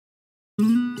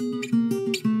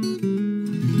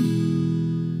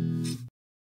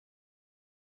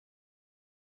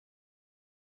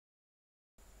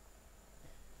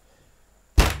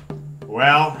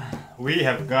Well, we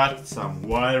have got some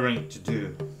wiring to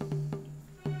do.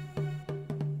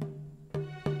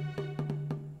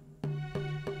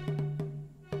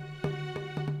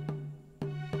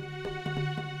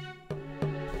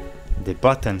 The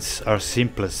buttons are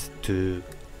simplest to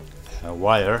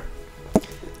wire,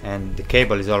 and the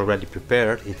cable is already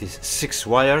prepared. It is 6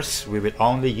 wires. We will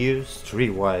only use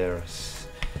 3 wires.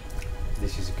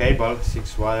 This is a cable,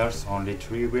 6 wires, only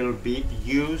 3 will be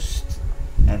used.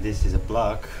 And this is a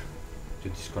plug to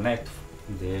disconnect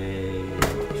the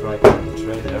tripod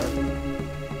trailer.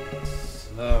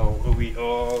 So we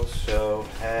also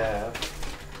have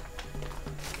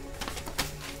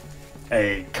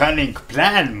a cunning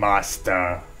plan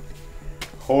master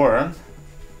horn,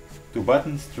 2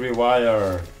 buttons, 3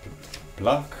 wire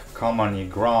plug, common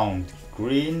ground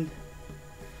green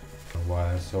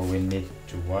wire. So we need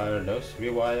to wire those 3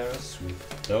 wires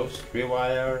with those 3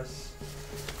 wires.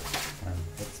 And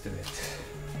let's do it.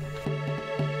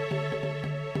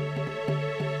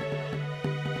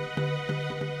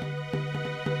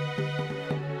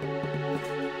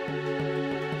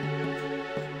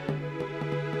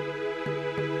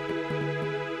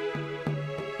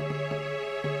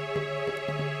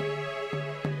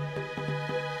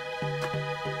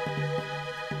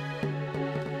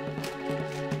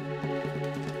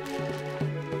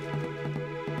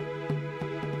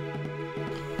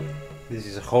 This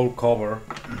is a whole cover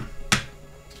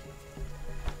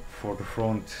for the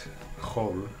front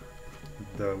hole,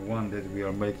 the one that we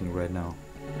are making right now.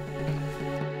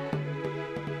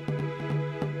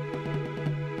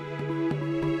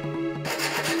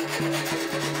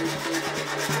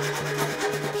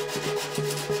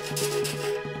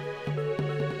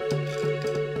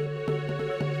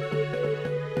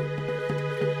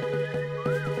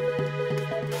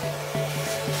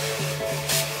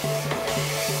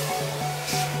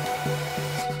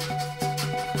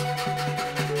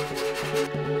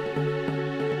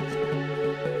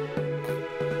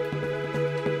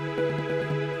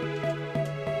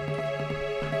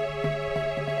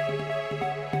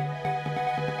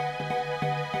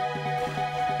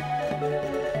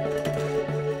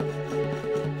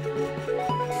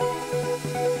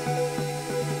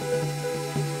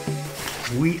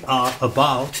 We are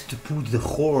about to put the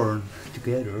horn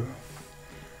together.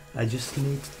 I just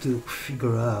need to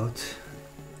figure out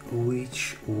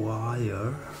which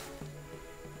wire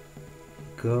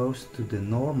goes to the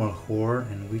normal horn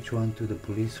and which one to the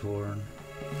police horn.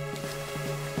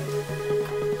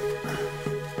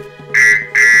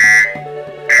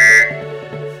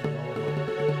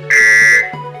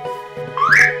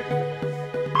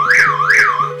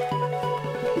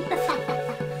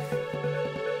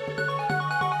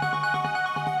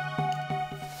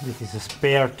 This is a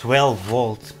spare 12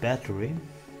 volt battery.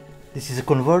 This is a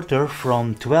converter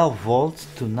from 12 volts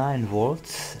to 9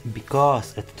 volts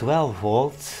because at 12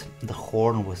 volts the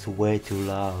horn was way too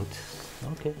loud.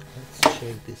 Okay, let's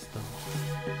check this down.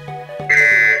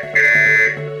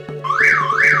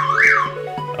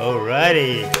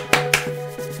 Alrighty.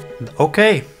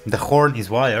 Okay, the horn is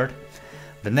wired.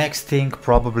 The next thing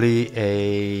probably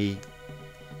a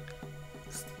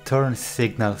turn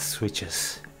signal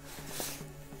switches,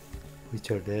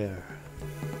 which are there.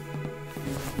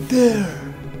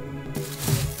 There!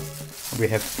 We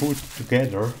have put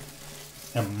together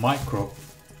a micro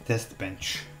test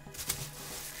bench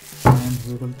and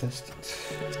we will test it.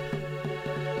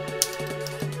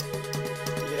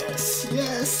 Yes,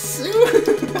 yes!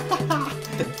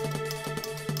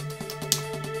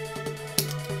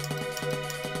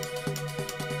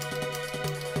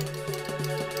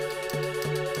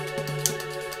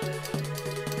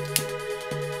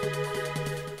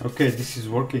 Okay, this is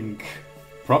working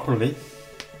properly,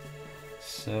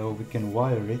 so we can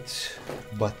wire it,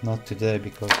 but not today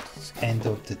because it's end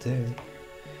of the day.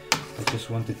 I just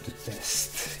wanted to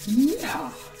test.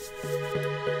 Yeah!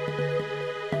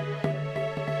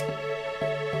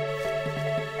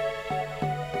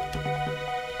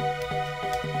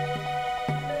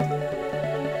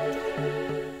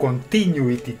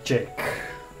 Continuity check.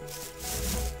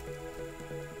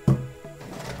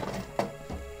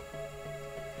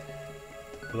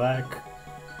 Black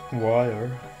wire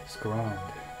is ground.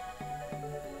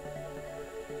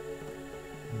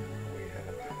 Now we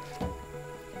have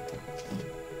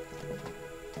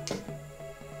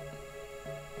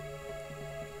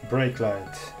brake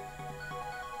light,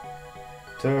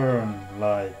 turn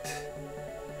light,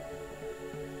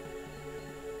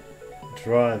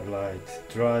 drive light,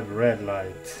 drive red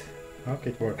light.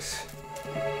 Okay, it works.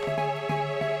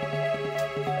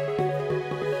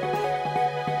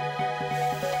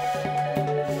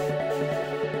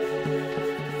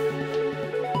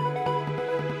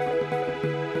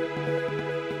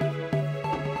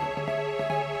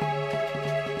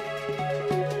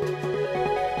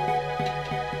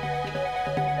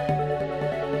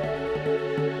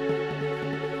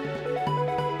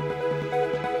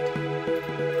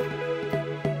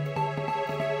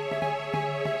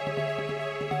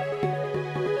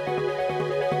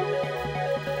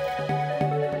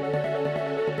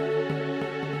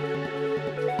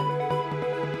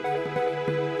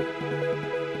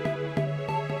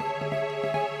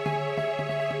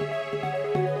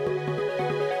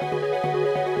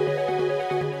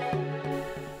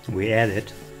 We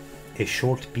added a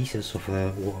short pieces of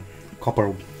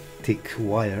copper thick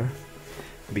wire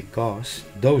because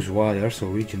those wires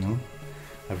original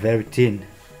are very thin,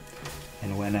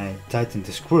 and when I tighten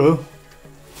the screw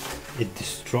it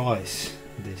destroys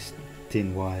this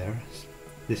thin wire.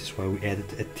 This is why we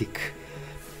added a thick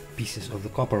pieces of the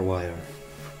copper wire,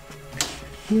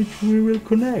 which we will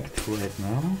connect right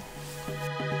now.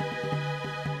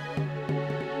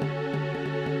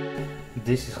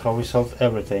 This is how we solved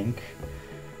everything.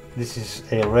 This is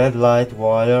a red light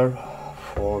wire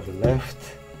for the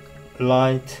left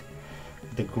light.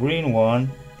 The green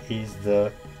one is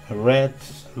the red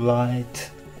light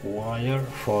wire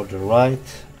for the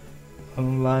right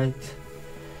light.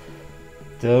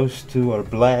 Those two are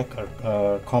black,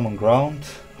 are common ground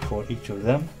for each of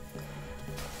them.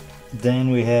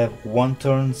 Then we have one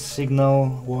turn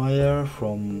signal wire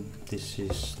from, this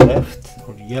is left,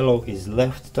 or yellow is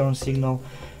left turn signal,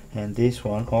 and this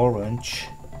one orange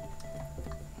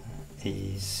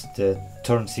is the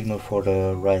turn signal for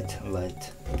the right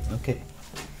light. Okay,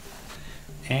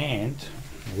 and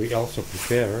we also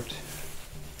prepared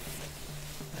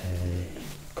a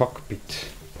cockpit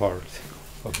part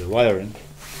of the wiring.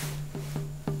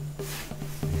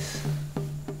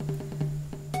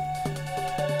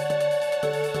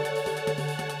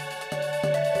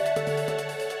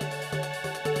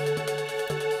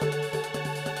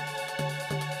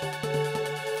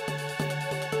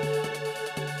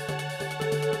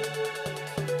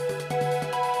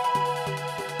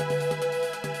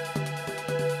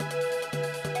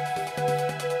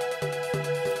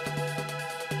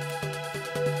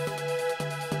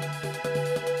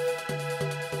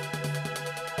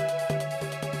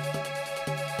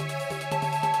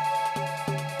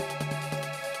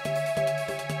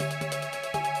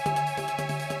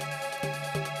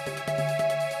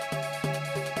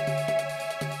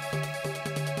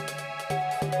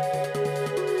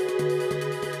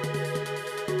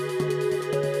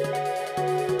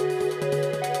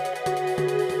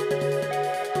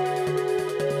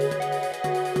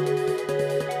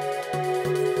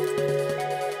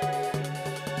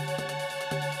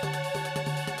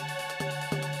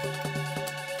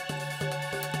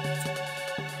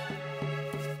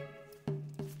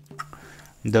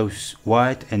 Those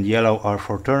white and yellow are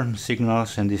for turn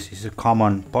signals, and this is a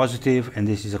common positive and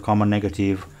this is a common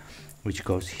negative, which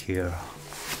goes here.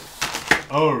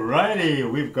 Alrighty,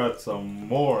 we've got some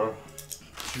more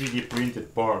 3D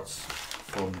printed parts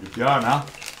from Ljubljana.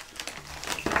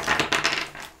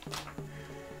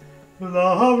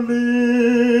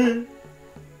 Lovely!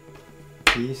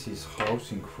 This is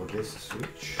housing for this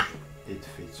switch. It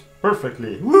fits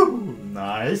perfectly. Woo!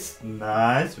 Nice,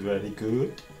 nice, very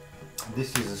good.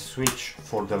 This is a switch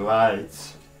for the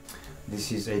lights.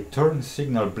 This is a turn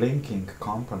signal blinking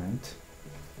component,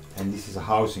 and this is a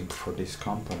housing for this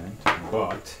component,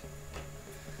 but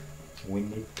we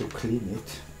need to clean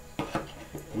it.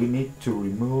 We need to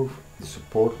remove the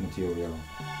support material.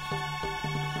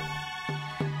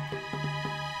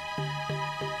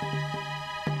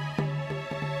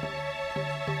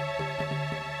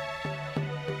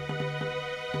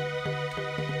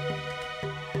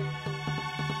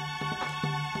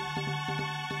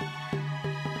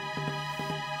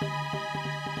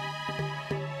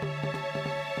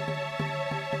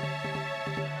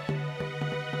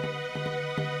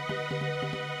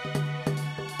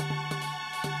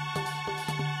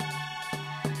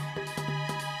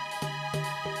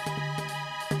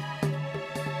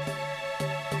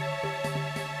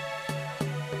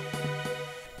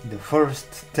 The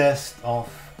first test of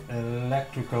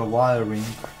electrical wiring,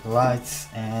 lights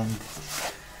and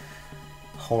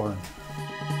horn.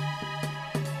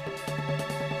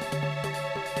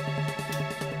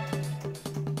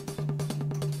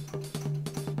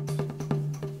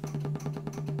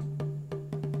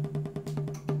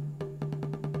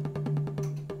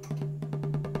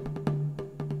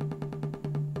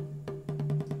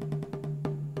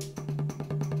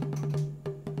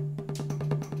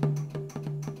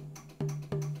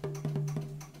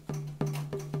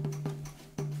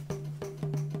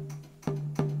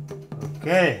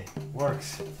 Okay,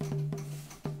 works.